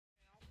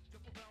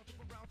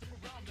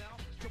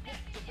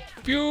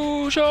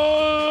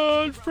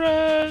Fusion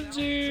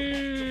Frenzy!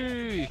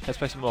 Let's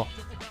play some more.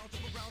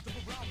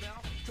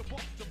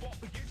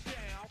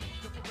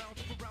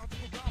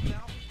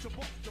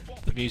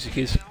 The music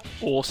is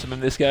awesome in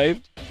this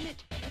game.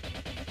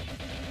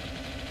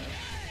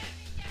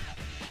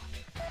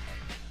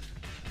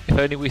 If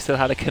only we still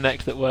had a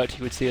Kinect that worked,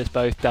 you would see us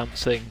both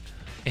dancing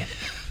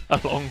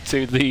along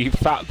to the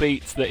fat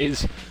beats that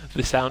is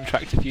the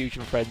soundtrack to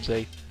Fusion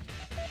Frenzy.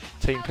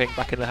 Team Pink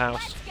back in the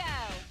house.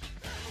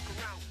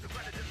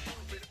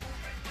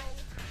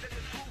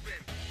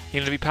 You're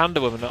going to be Panda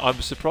Woman?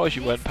 I'm surprised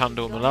you weren't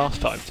Panda Woman last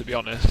time, to be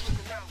honest.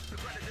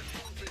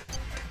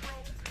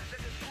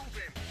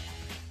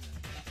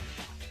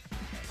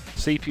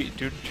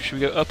 CPU, should we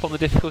go up on the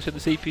difficulty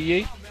of the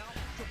CPU?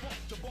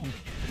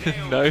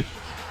 No.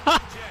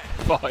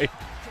 Fine.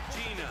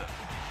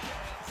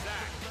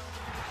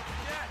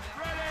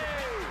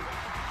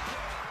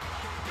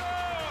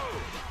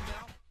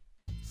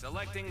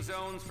 Selecting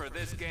zones for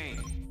this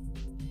game.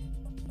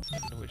 I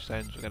don't know which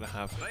zones we're going to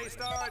have. Play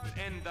starts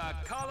in the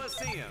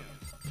Coliseum.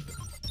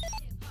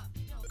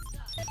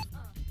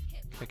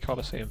 The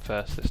Coliseum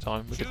first this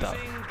time. We did that.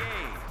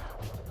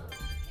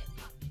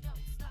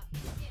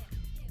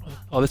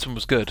 Oh, this one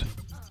was good.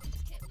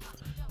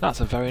 That's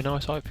a very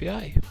nice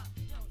IPA.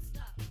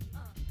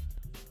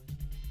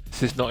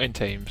 This is not in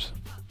teams.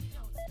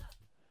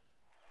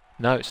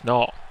 No, it's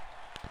not.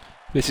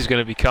 This is going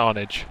to be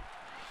carnage.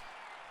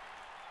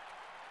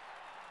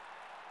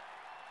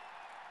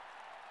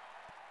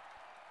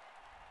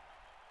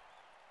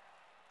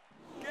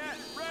 Get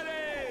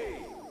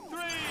ready!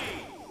 3,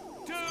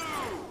 2,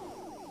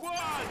 1,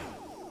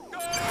 go!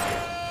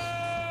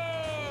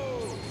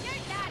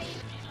 You're naughty.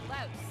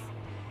 Close.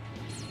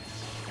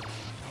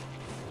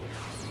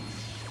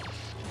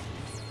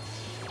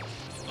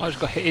 I just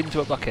got hit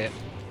into a bucket.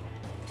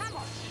 Come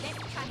on, let's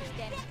punch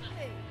them.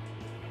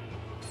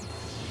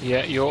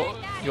 Yeah, you're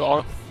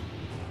on.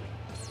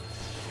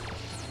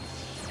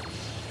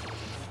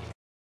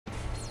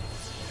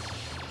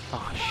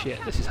 Oh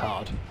shit, this is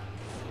hard.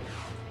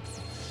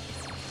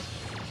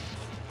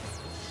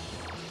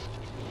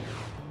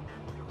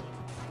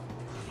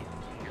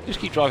 Just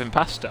keep driving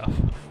past stuff.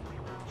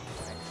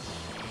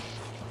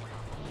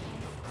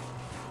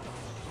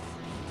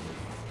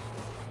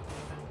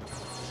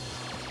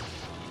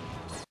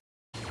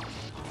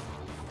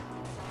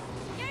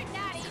 You're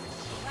naughty.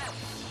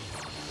 Close.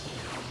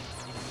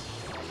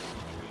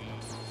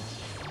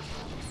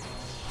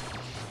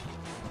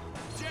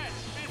 Jet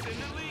is in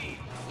the lead.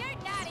 You're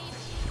naughty.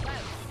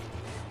 Close.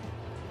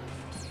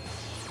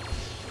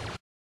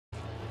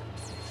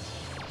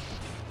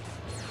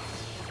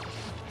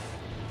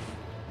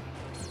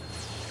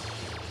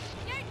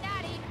 You're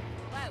naughty.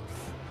 Close.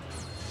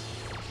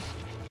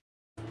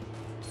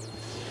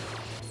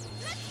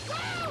 Let's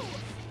go!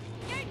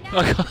 You're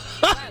naughty.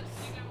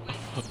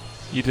 Close.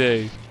 You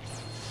do.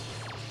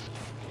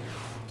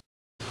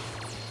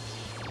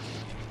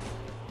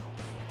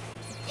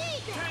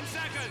 10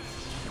 seconds.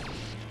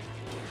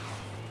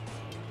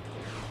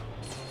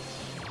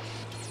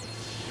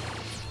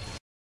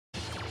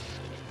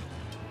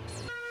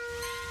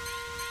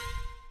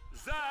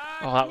 Zach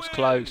Oh, that was wins.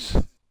 close.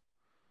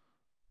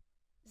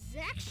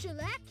 Zach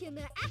Shellac and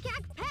the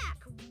Ack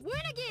Pack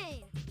win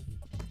again!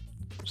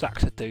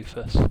 Zach's a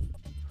doofus.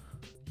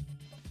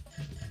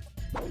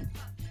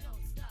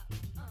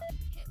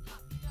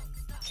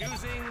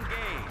 Choosing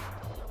game.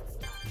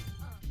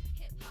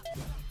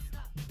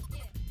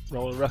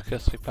 Roll a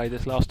ruckus. We played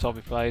this last time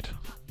we played.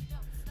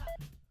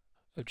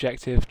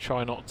 Objective,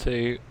 try not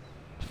to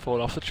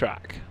fall off the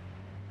track.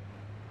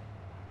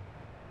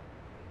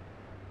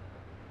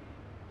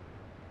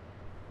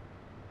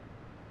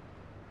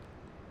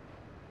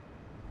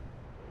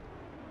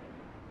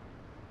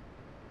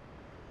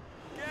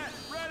 Get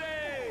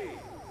ready.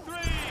 3,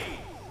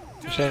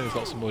 2, Shame there's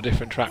lots of more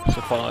different tracks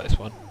to follow this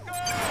one. go!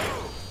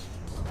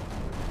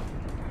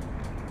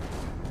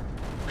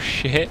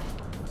 Shit.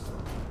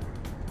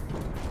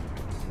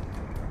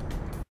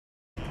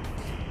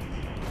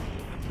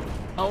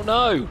 Oh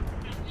no!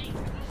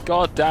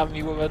 God damn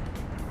you, woman.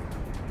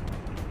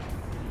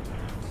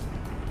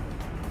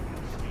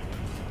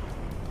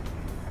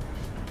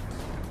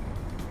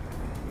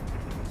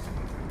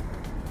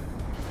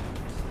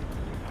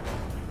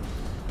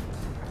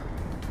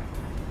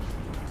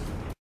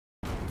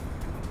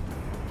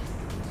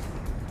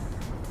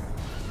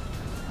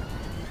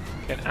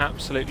 Getting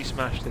absolutely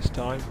smashed this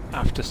time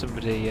after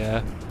somebody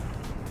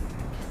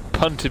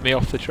punted me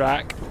off the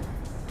track.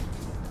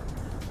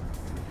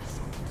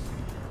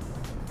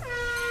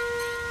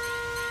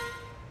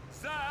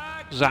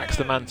 Zach's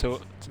the man to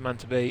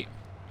beat.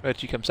 Where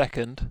did you come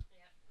second?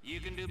 You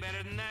can do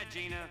better than that,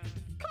 Gina.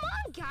 Come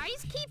on,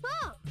 guys, keep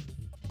up!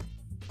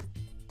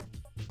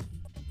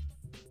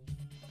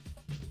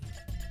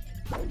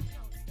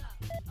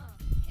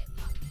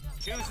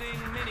 Choosing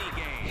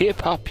minigame.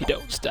 Hip hop, you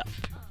don't stop.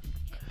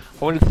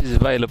 I wonder if this is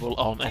available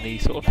on any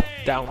sort of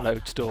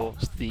download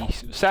stores. The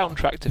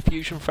soundtrack to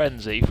Fusion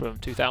Frenzy from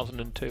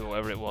 2002 or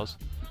whatever it was.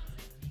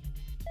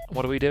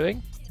 What are we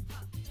doing?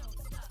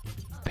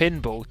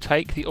 pinball,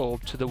 take the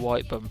orb to the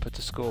white bumper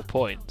to score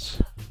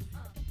points.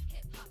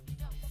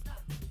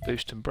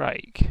 Boost and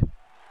break.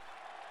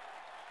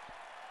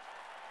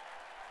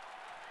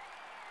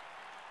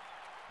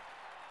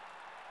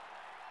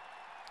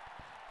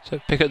 So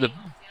pick up the...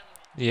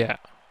 yeah.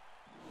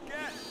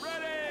 Get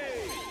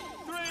ready!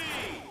 3,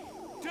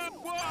 2,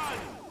 1,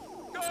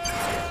 go!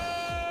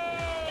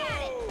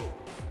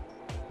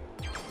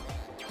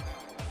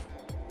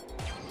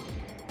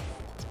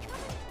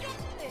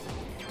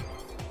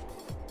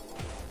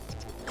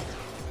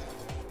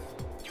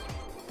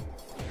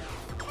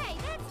 Hey,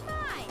 that's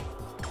mine.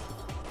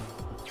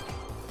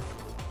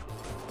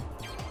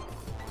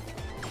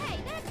 Hey,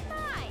 that's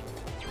mine.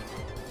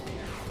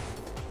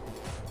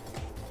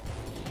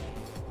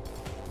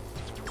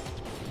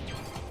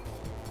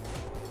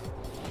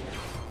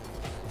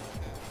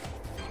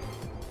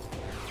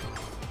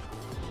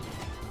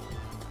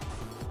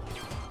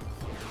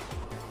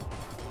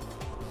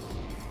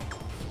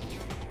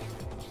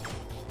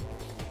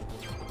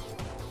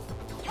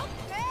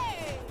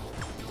 Okay.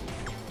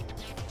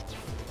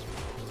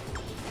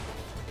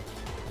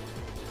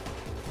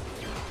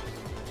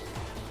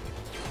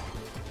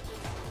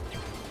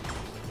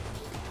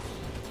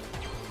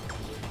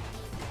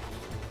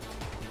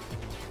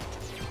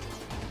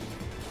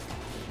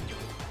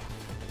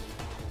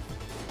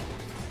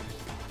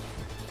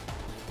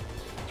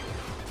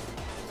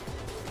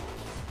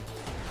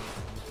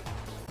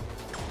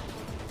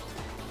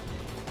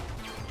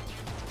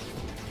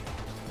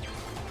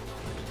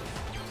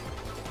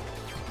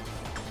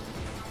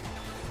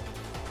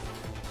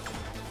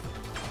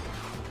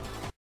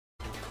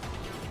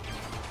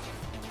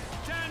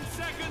 10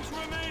 seconds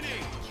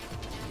remaining.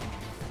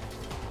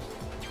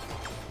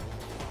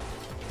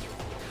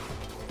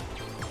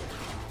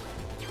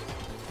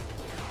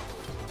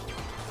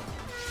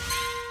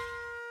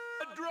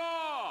 A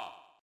draw.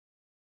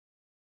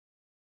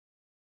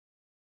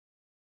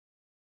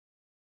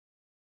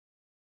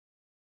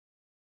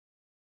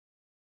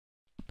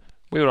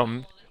 We were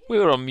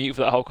on mute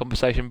for that whole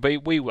conversation,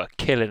 but we were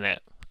killing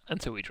it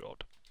until we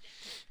drawed.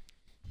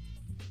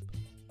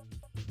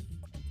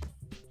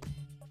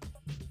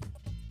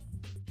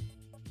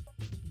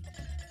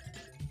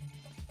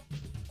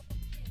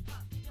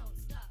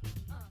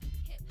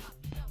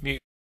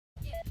 Mute.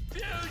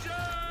 Fusion!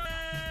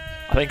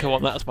 I think I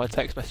want that as my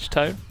text message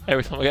tone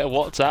every time I get a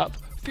WhatsApp.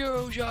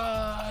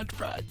 Fusion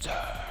Frenzy.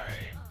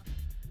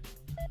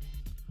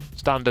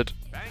 Standard.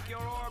 Bank your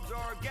orbs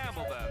or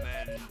gamble them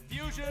in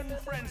Fusion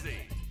Frenzy.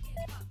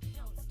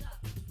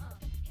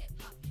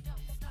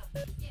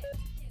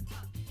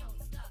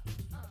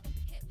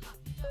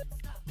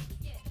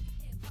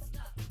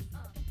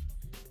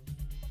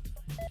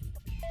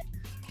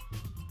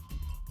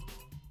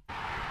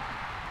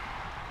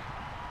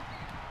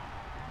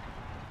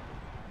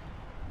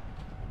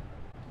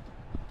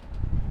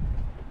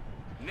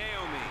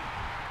 Naomi,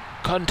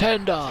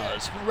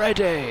 Contenders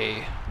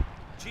ready.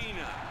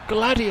 Gina.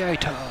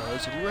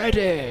 Gladiators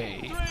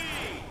ready. 3,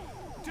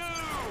 2,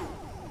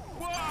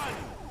 1,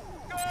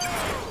 go!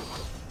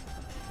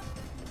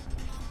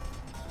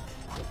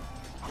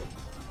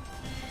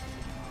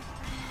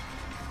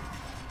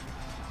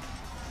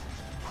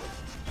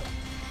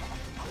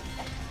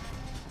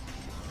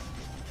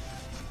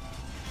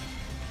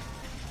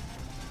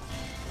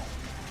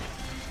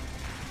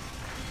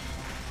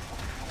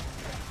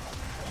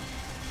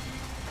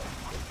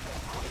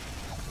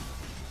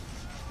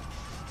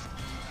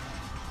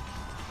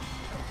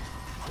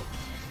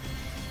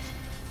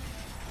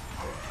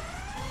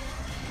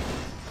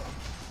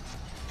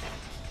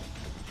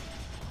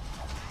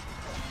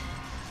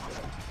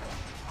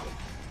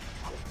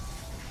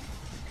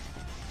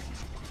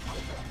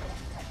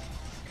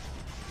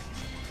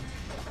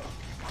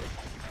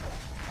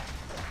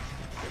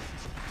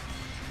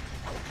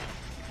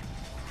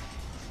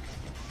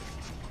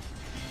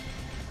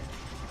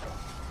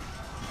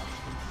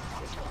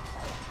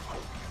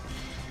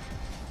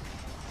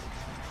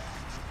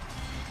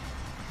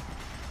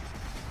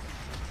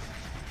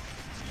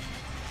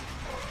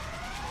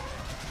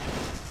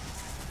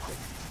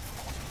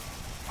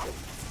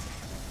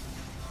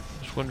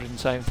 Just wondering the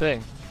same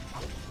thing.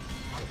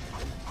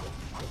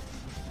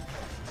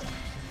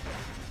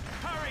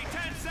 Hurry,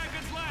 10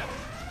 seconds left.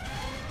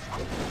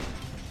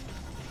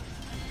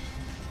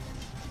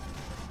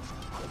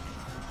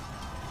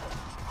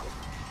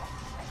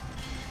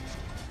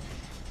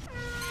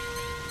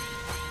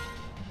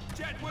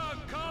 Jetwell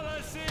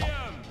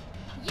Coliseum.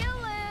 You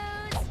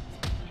lose.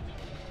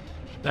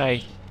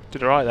 Hey,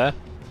 did alright there.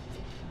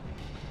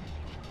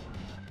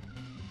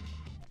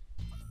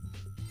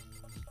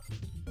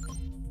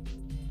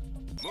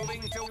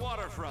 Moving to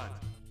waterfront.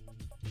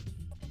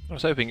 I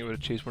was hoping it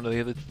would choose one of the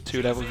other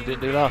two levels we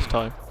didn't do last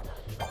time.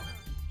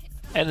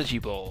 Energy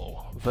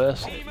Ball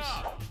versus Team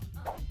up.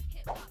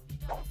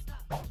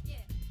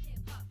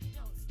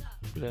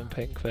 blue and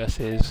pink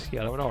versus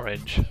yellow and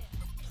orange.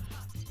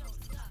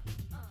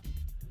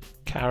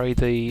 Carry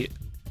the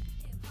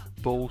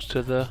balls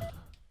to the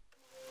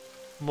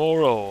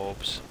more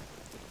orbs.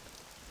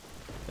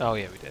 Oh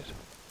yeah, we did.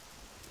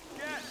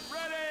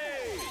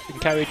 You can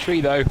carry a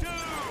tree though. 2, 1,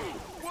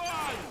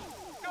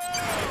 go!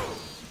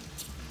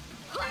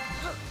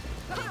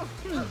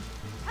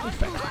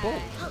 Affects the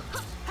ball.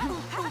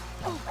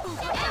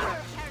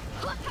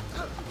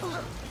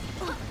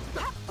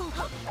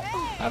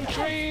 Have a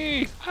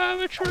tree! Have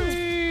a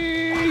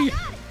tree!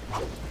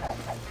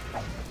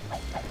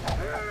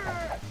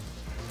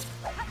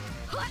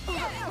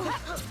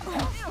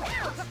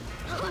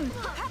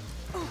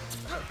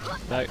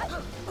 No.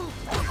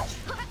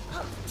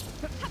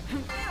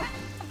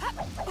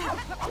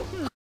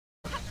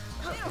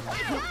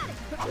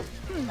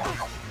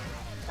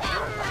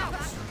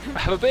 I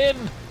have a bin!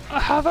 I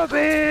have a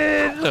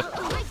bin! I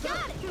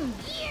got it!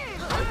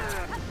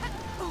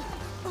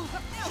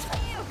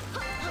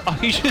 Oh,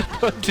 you just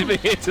punted me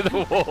into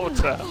the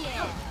water.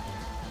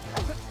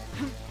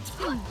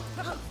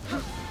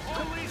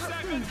 Only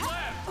seconds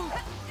left!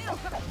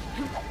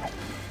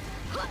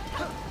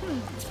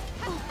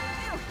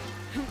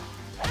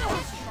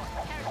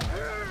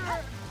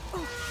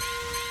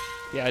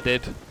 Yeah, I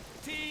did.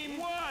 Team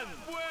 1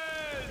 wins!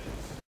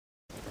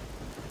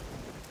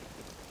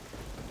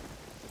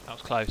 That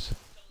was close.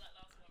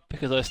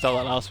 Because I stole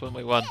that last one,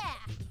 we won.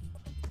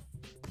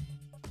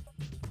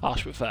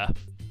 Harsh but fair.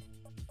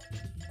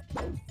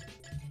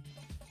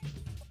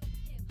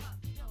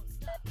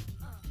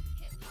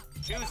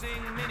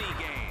 Choosing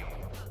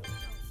minigame.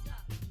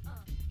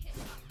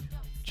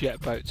 Jet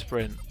boat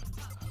sprint.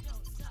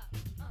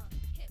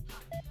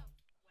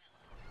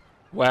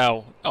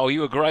 Wow. Oh, you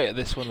were great at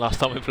this one last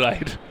time we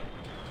played.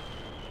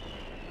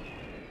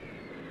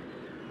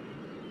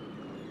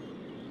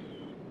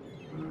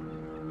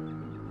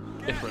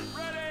 Different.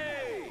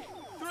 Ready!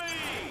 3,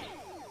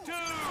 2,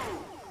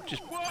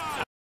 Just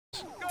 1,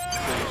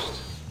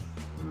 boost.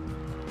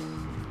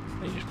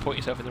 And you just point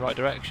yourself in the right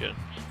direction.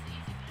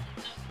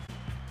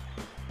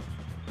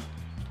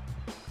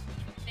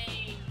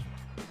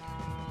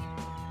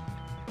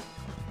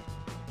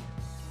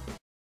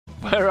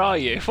 Where are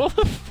you? What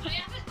the f—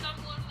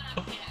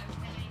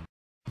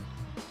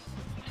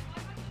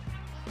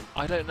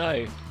 I don't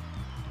know.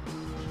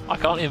 I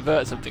can't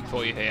invert something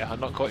for you here.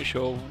 I'm not quite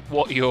sure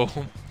what your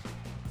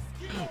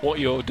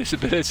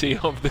disability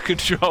of the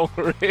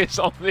controller is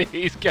on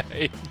these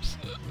games.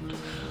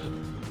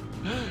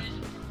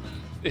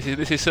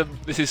 This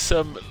is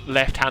some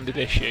left-handed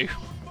issue,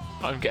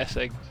 I'm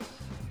guessing.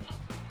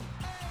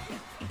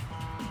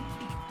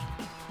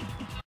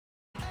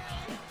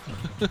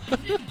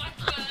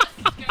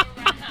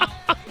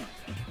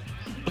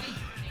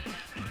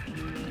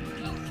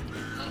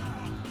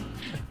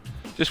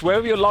 Just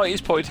wherever your light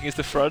is pointing is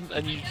the front,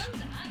 and you.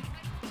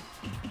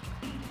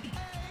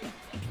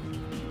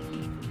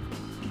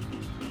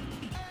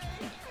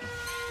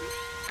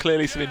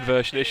 Clearly some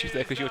inversion issues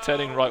there because you're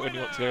turning right when you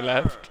want to go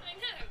left.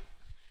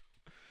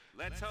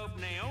 let's hope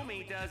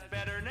Naomi does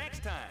better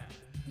next time.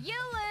 You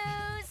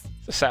lose.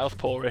 It's a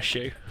southpaw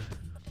issue.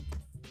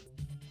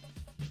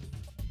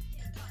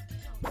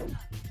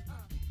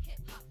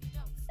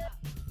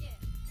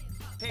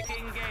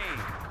 Picking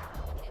game.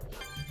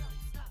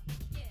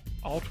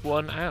 Odd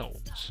one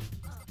out.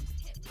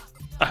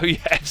 Oh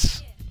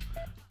yes.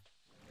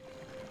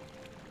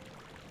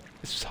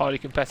 This was highly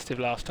competitive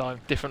last time.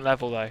 Different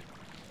level though.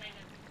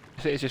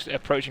 It's just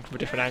approaching from a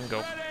different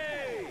angle.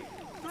 Ready!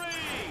 3,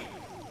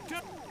 2,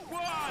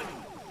 1,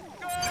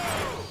 go!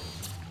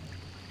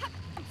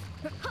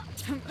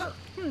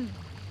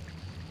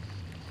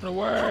 Run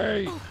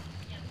away!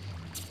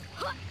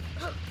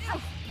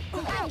 I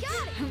got it!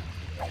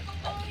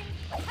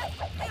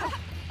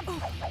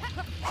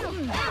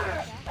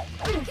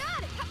 I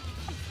got it!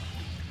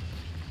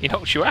 He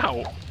knocked you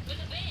out.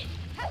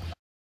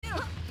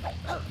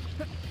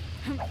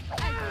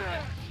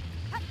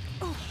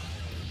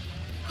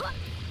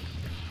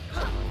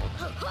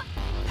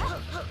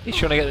 He's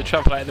trying to get the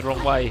trampoline out the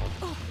wrong way.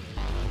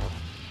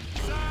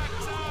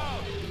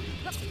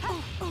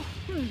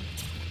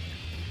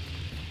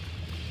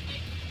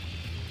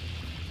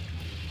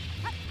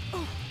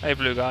 Hey,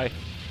 blue guy.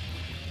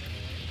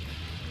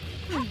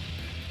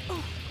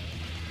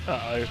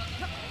 Uh-oh.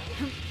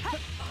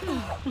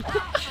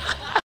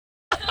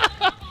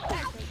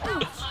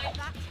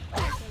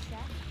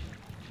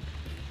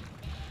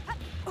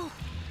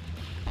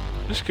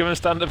 Just come and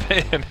stand up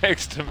here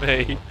next to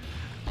me.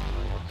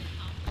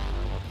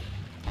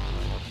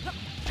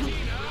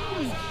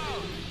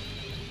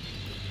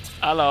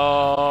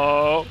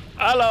 Hello!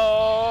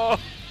 Hello!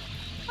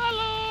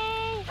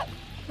 Hello!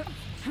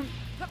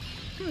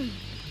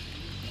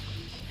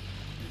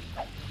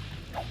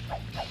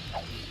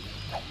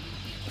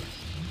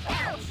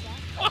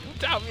 Oh,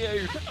 damn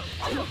you!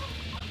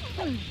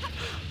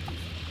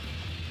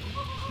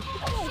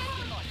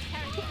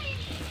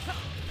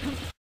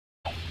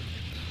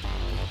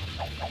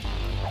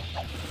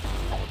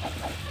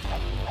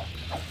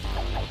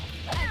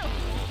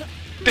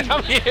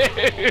 Damn you!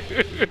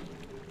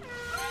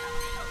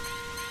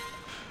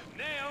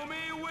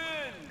 Naomi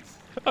wins!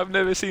 I've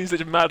never seen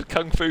such mad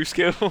kung fu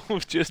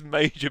skills, just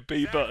major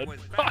B That button.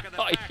 was back of the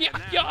pack in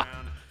that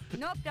round.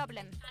 No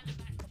problem.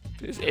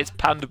 It's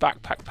panda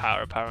backpack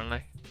power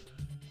apparently.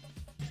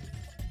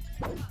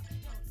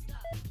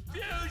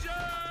 Fusion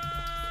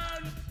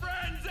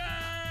Frenzy!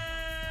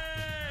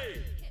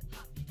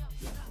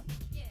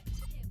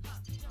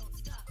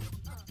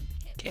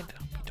 Get up,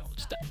 you don't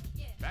stop.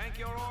 Bank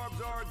your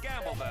orbs or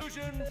gamble them.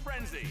 Fusion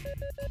Frenzy!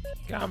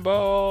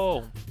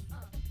 Gamble!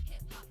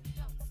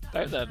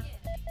 Don't then.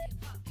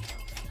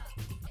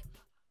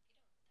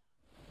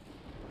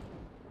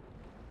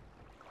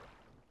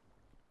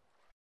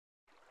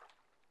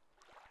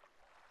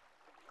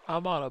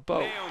 I'm on a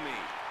boat. Naomi!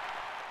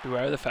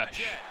 Beware of the fish.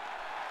 Jet.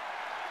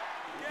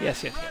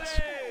 Yes, yes,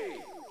 yes.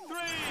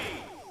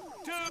 Ready!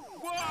 3, 2,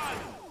 1,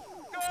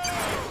 go!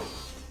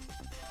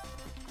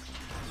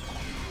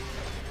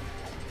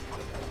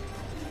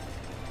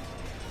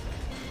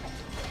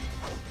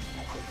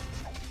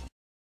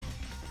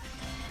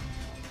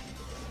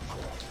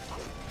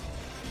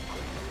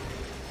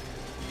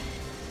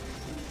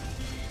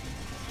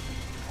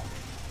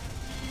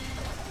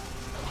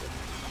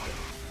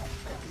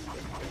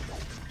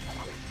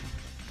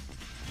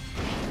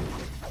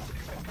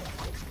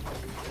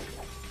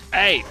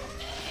 Hey!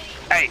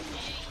 Hey!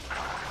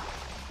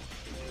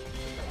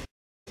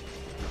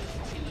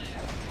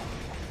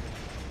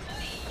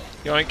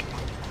 Yoink.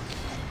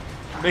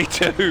 Me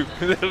too!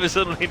 There was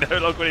suddenly no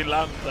longer any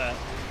land there.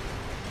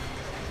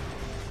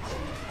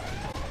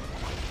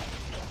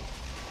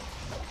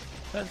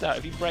 Turns out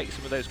if you break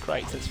some of those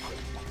crates,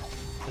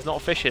 there's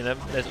not fish in them,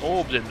 there's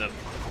orbs in them.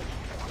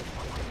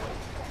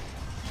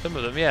 Some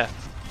of them, yeah.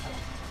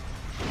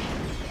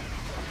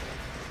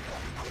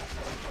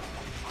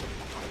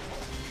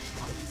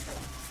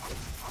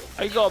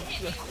 I got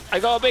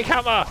a big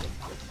hammer!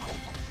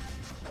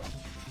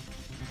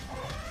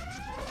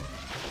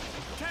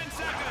 10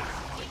 seconds!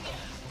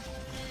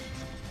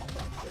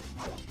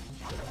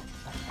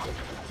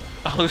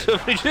 Oh,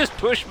 somebody just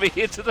pushed me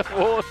into the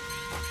water.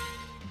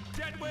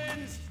 Jet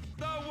wins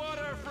the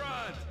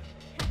waterfront!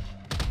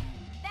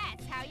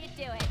 That's how you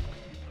do it.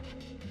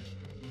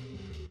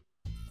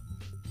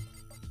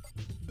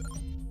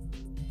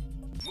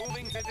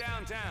 Moving to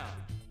downtown.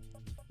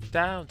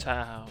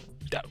 Downtown.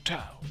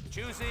 Downtown.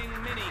 Choosing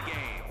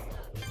minigame.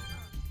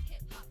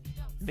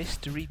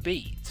 Mystery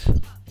beat.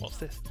 What's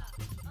this?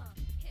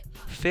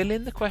 Fill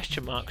in the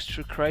question marks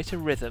to create a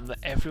rhythm that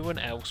everyone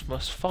else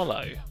must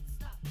follow.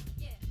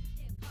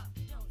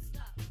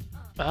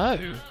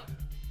 Oh.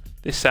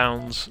 This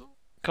sounds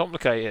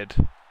complicated.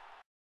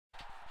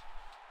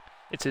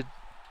 It's a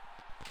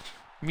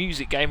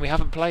music game we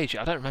haven't played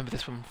yet. I don't remember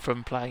this one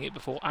from playing it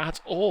before at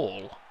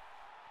all.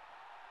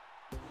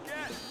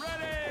 Get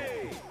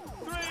ready!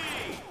 3,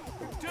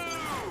 2,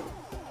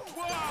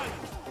 1,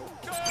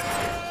 go!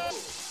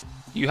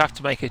 You have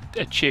to make a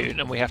tune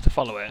and we have to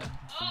follow it.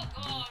 Oh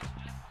god.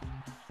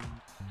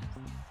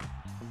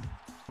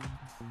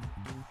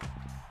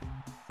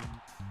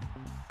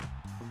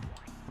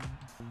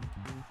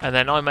 And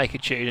then I make a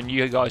tune and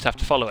you guys have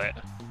to follow it.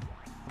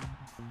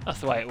 That's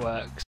the way it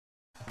works.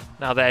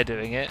 Now they're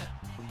doing it.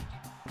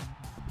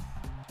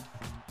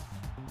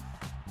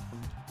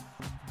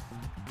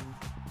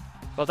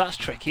 Well, that's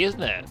tricky,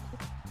 isn't it?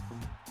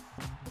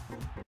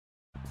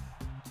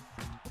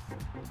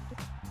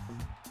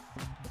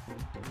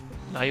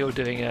 Now you're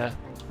doing a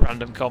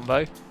random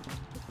combo.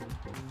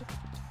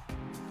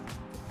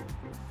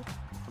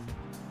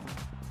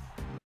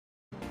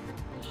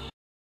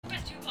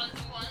 Press 2 buttons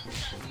at once,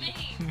 that's me.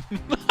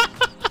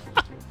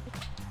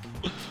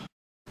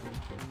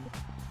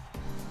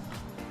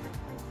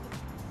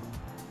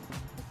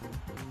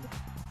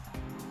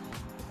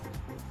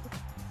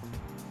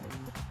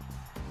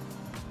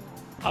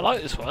 I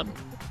like this one.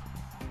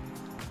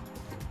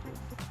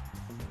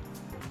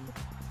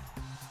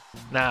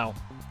 Now.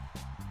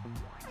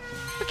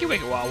 Wiki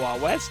Wiggle Wild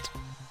Wild West.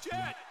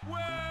 Jet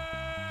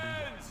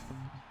wins!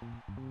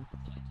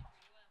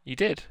 You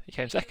did. You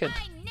came second.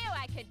 I knew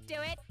I could do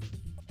it.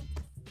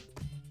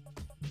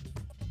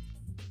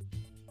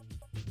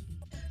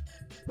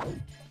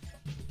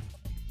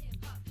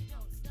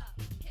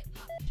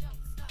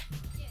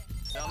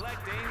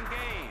 Selecting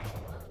game.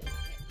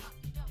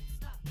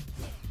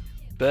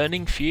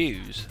 Burning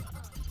fuse.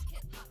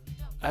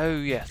 Oh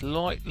yes,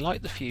 light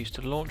the fuse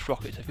to launch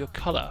rockets of your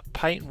colour.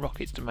 Paint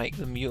rockets to make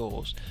them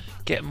yours.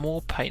 Get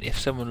more paint if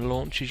someone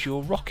launches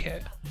your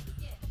rocket.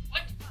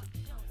 What?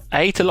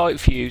 A to light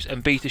fuse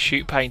and B to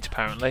shoot paint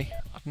apparently.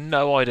 I've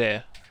no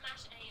idea.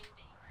 Smash A and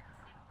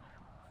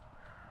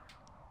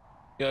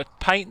B. You gotta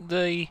paint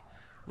the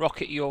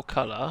rocket your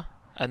colour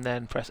and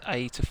then press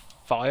A to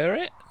fire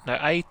it? No,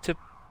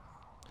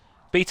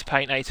 B to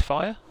paint, A to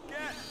fire?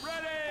 Get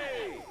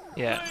ready!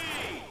 Yeah. 3,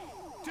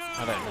 2,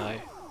 I don't know.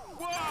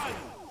 1,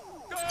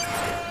 go!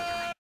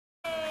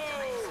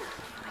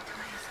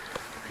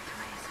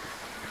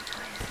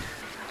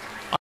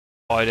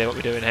 No idea what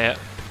we're doing here.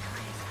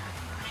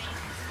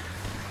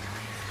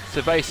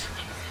 So base,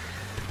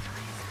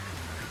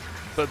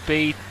 but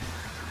B,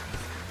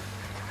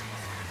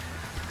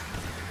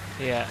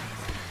 yeah.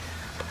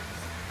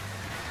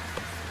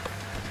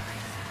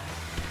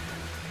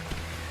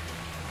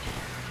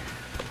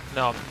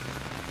 No,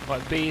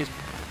 right. B is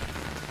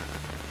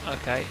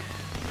okay.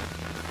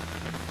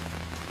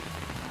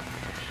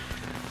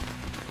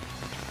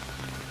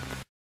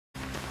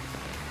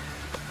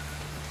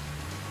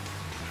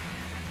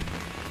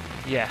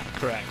 Yeah,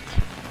 correct.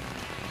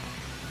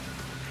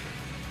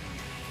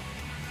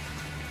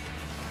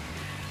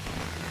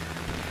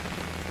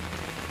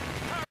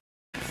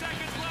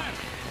 Seconds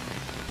left.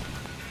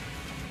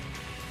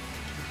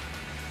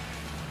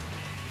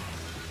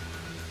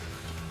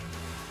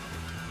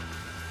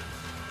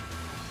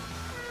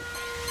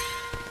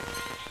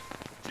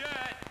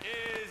 Jet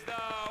is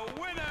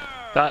the winner.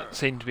 That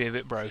seemed to be a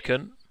bit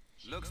broken.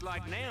 Looks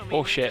like Naomi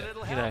Or needs a shit,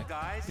 little you help, know,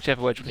 guys.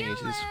 whichever word one You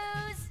uses. lose.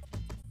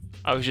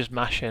 I was just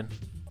mashing.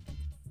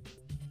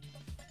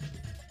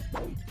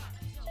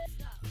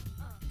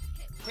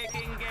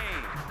 Picking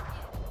game.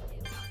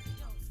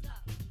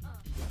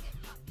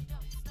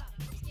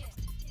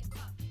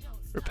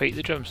 Repeat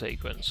the drum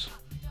sequence.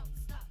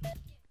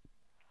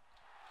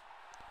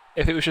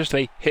 If it was just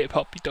a hip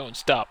hop, you don't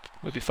stop,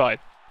 we'd be fine.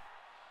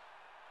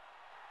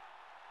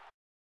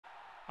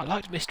 I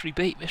liked Mystery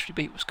Beat. Mystery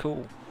Beat was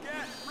cool. Get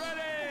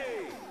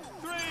ready.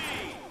 3,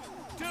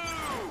 2,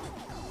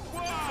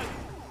 1,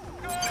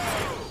 go.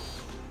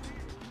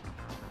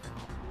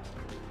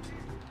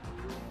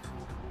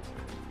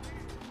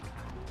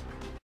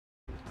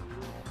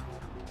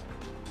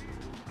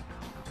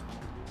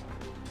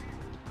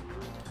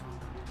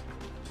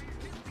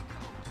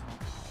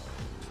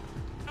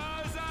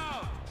 Eyes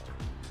out.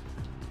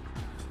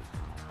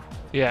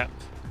 Yeah.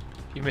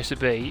 If you miss a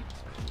beat,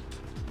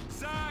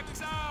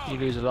 Sacks out. you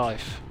lose a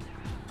life.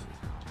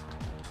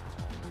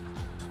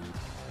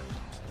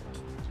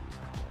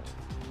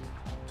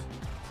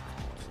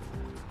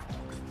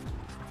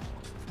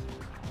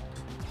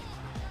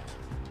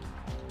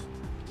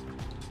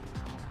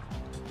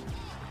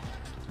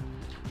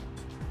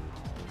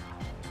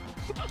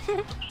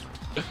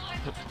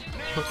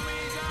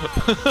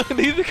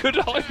 Neither could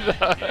I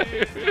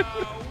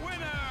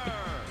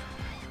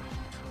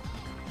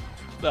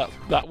though.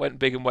 That went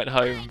big and went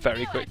home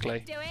very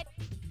quickly. Do it.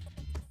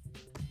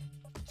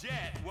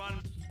 Jet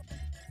one.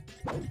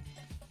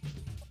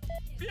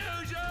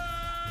 Fusion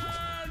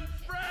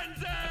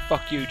frenzy.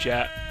 Fuck you,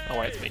 Jet. Oh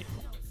wait, it's me.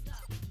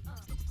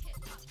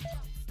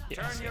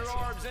 Yes, Turn your yes,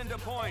 orbs into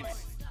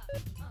points.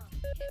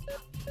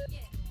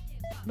 yes.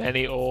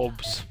 Many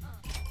orbs.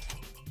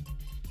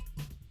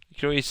 You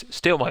can always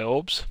steal my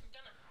orbs.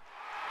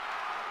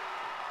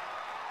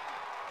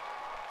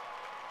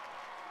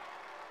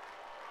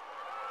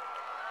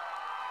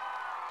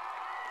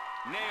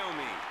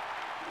 Naomi.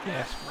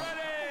 Yes.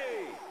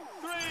 Ready.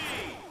 3,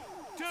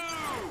 2,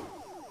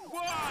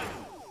 1,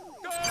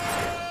 go!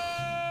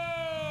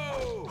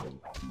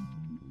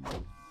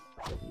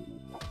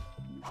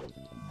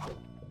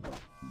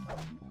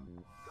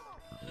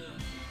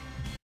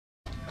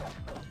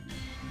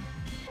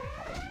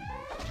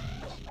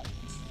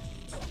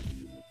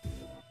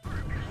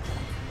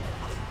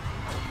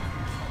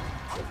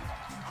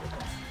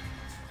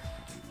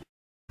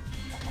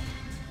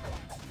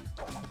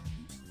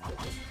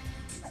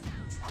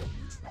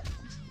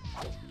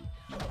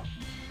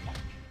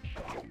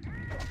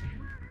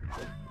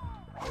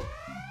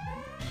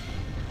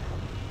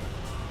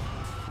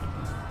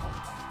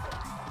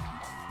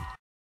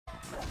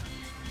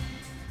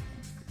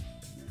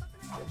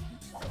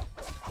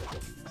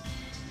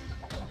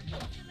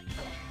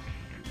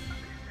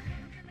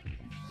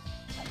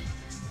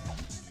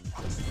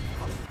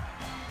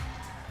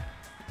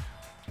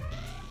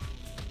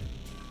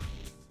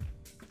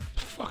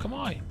 Fuck am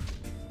I?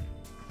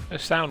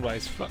 Those sound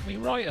waves fuck me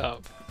right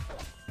up.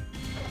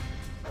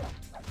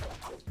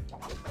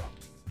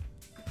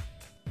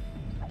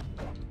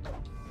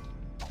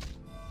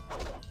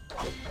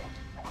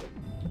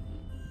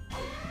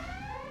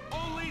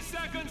 Only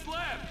seconds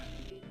left.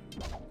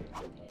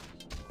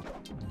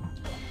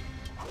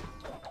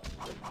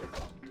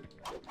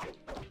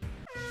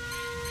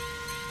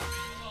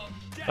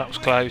 That was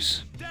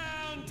close.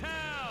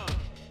 Downtown.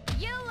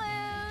 You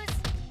lose.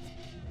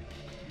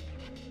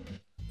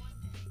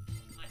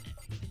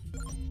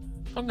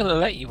 I'm gonna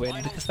let you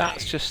win because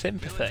that's just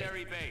sympathy.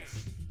 Military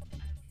base.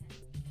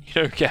 You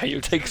don't care,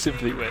 you'll take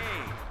sympathy win.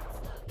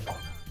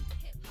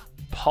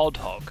 Pod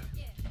hog.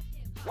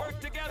 Work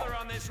together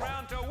on this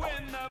round to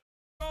win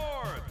the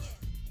orbs.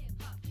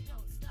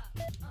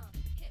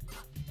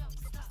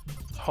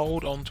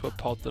 Hold onto a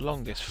pod the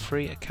longest.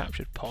 Free a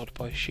captured pod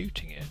by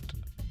shooting it.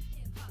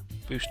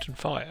 Boost and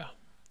fire.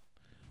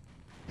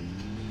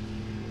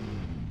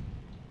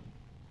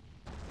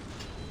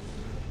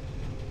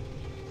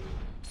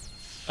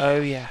 Oh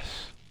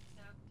yes.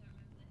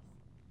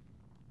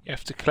 You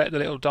have to collect the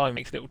little die,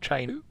 makes a little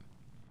chain.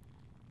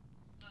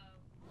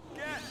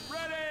 Get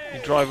ready.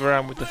 You drive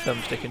around with the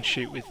thumbstick and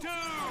shoot with 2,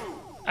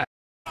 A,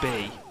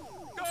 B.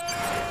 go!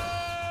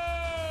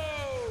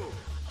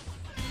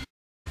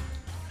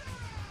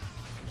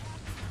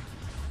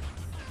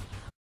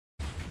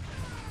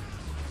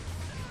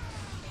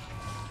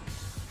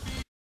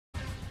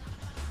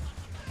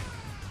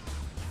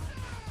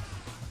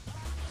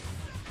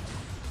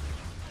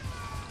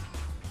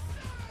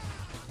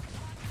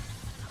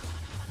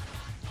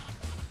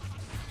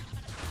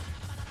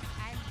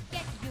 I'll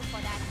get you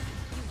for that,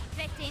 you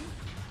cretin.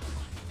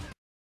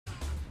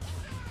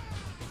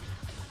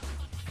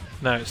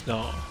 No, it's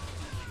not.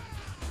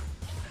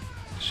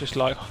 It's just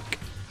like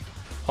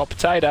hot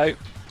potato.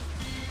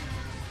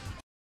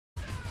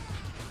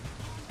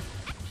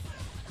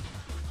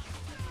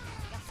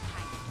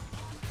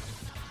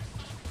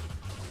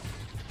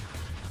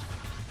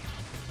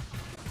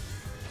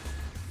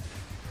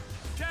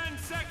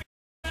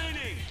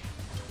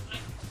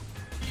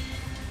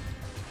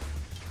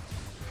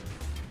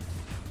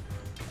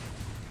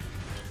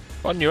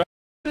 On your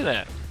own, isn't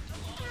it?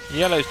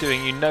 Yellow's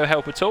doing you no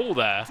help at all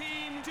there.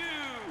 Team 2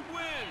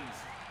 wins.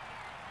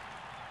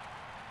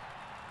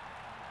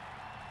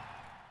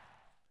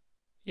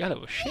 Yellow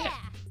was shit. Yeah.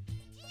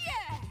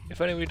 Yeah.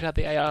 If only we'd had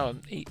the AR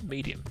on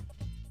medium.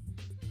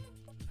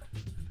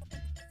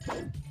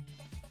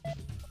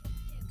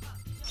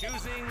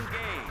 Choosing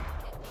game.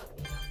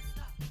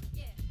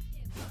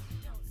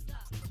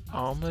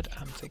 Armoured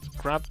antics.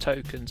 Grab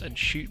tokens and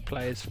shoot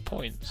players for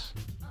points.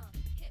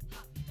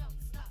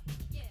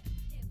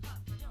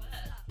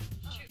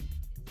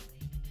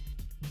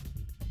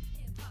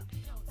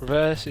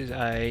 Reverse is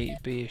A,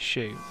 B is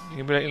shoot. You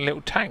can be like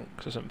little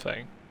tanks or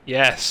something.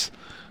 Yes!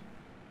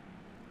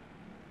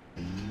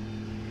 Get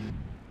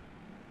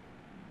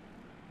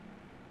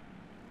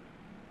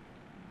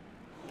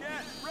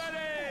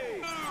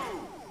ready. 2,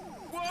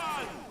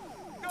 1,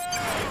 go.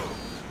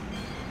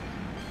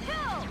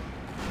 Kill.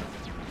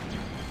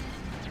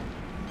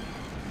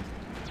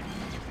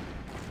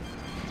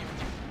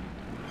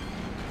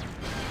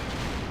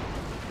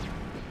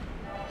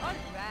 All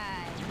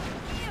right.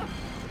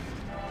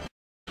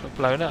 We're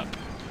blown up.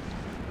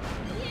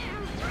 Yeah,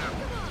 rock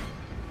 'em up.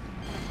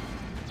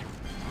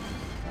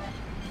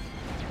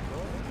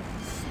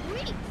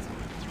 Sweet.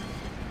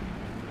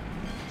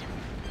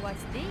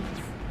 What's this?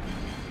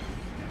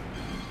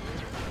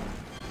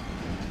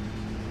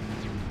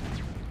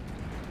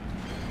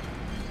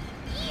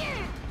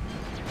 Yeah.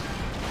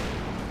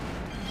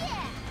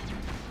 Yeah.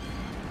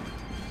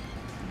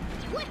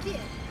 Wicked.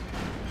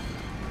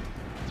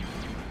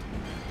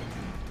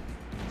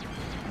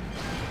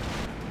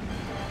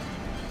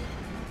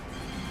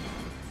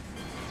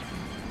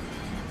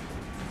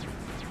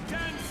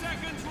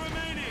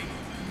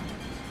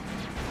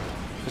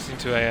 Listening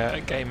to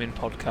a gaming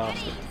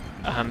podcast,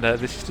 and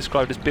this is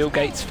described as Bill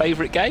Gates'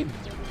 favourite game.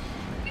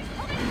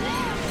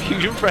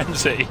 Fusion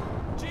Frenzy.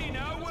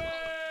 Gino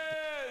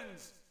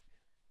wins.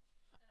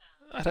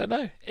 I don't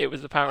know. It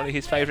was apparently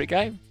his favourite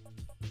game.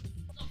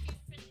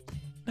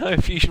 No,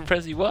 Fusion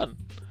Frenzy 1.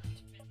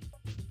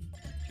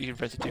 Fusion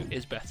Frenzy 2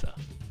 is better.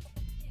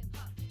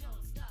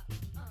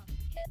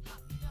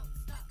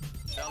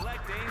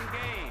 Selecting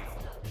game.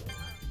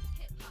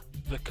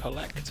 The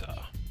Collector.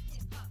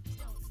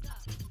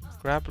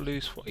 Grab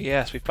loose.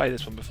 Yes, we've played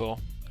this one before.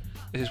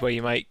 This is where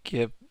you make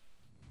your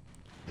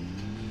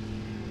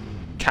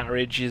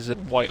carriages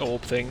and white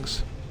orb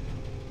things.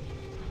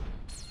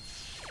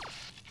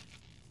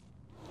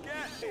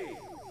 Get 3,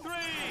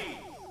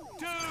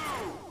 2,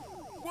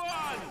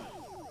 1,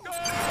 go.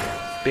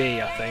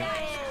 B, I think.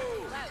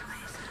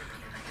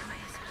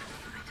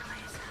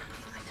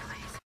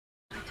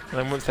 And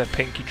then once they're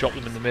pink, you drop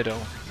them in the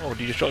middle. Or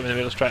do you just drop them in the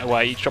middle straight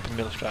away? You just drop them in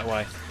the middle straight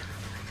away.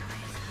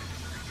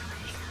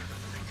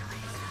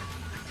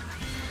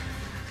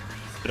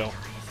 Middle.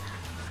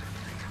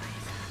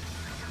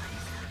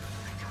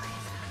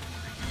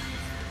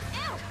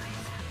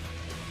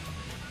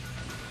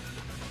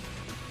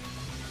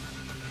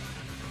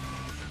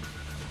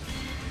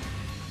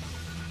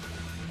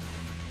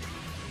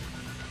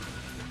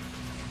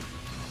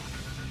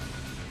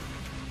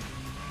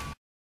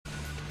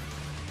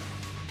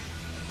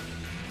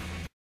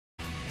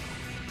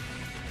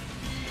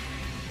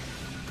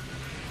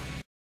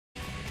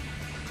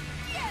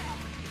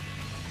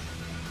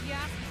 Just you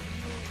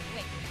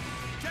wait.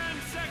 10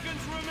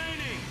 seconds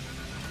remaining.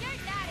 You're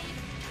not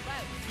even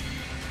close.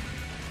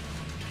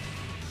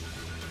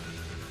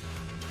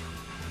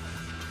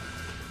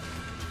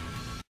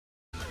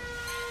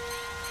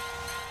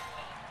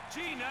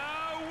 Gino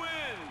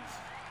wins.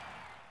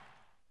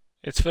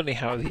 It's funny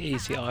how the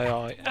easy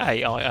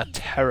AI are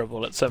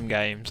terrible at some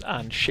games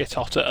and shit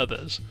hot at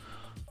others.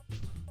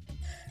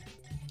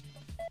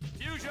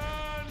 Fusion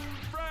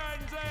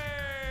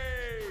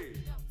Frenzy.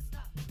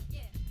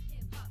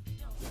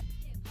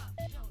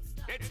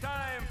 It's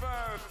time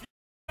for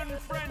Fusion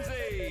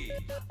Frenzy.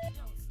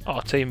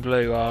 Our Team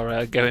Blue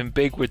are going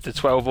big with the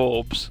 12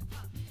 orbs.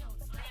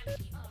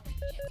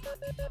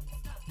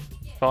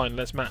 Fine,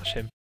 let's match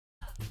him.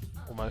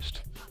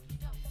 Almost.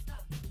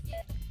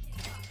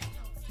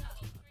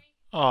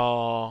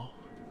 Aww.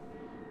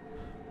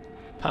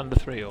 Panda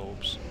 3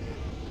 orbs.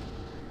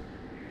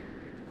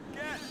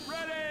 Get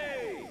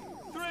ready.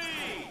 3,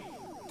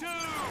 2,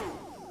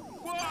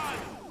 1,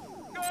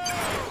 go.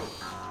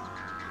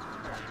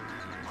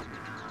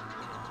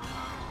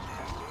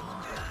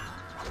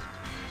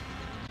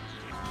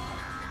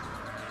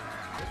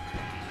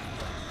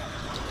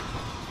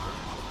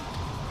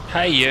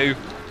 Hey you!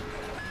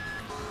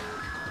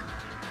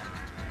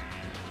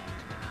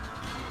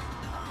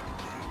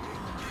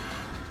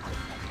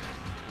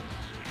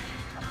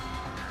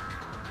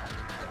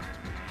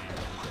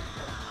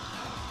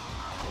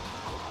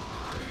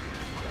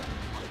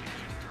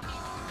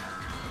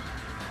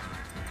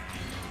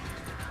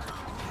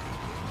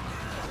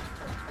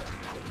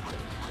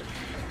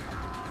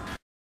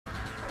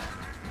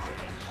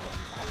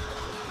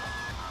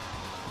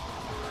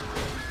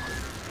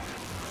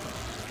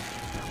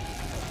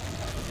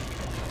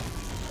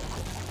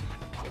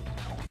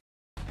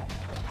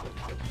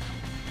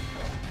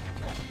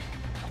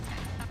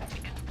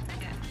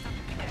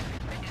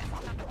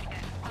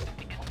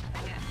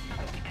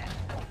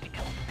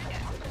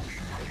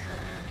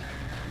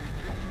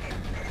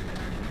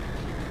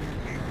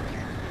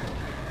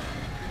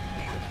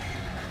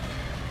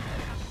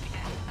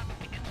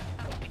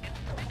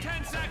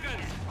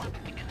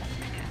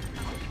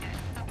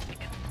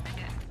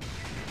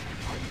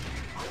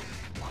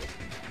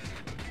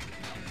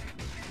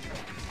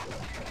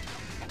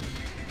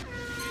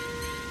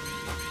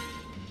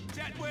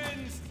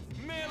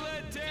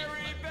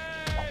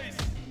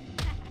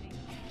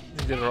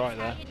 did alright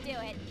there. How you do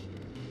it.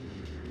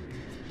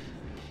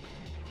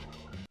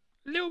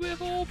 A little bit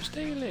of orb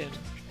stealing.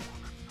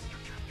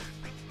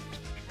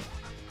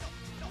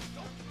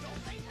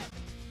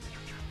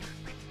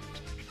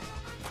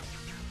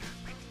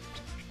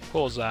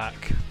 Poor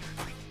Zach.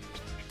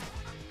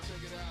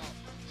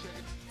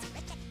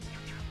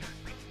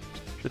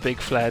 The big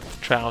flared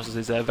trousers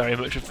is there very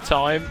much of the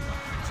time.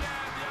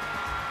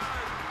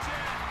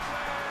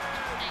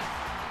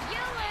 You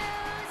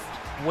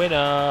lose.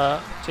 Winner!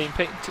 Team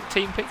pick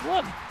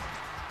 1.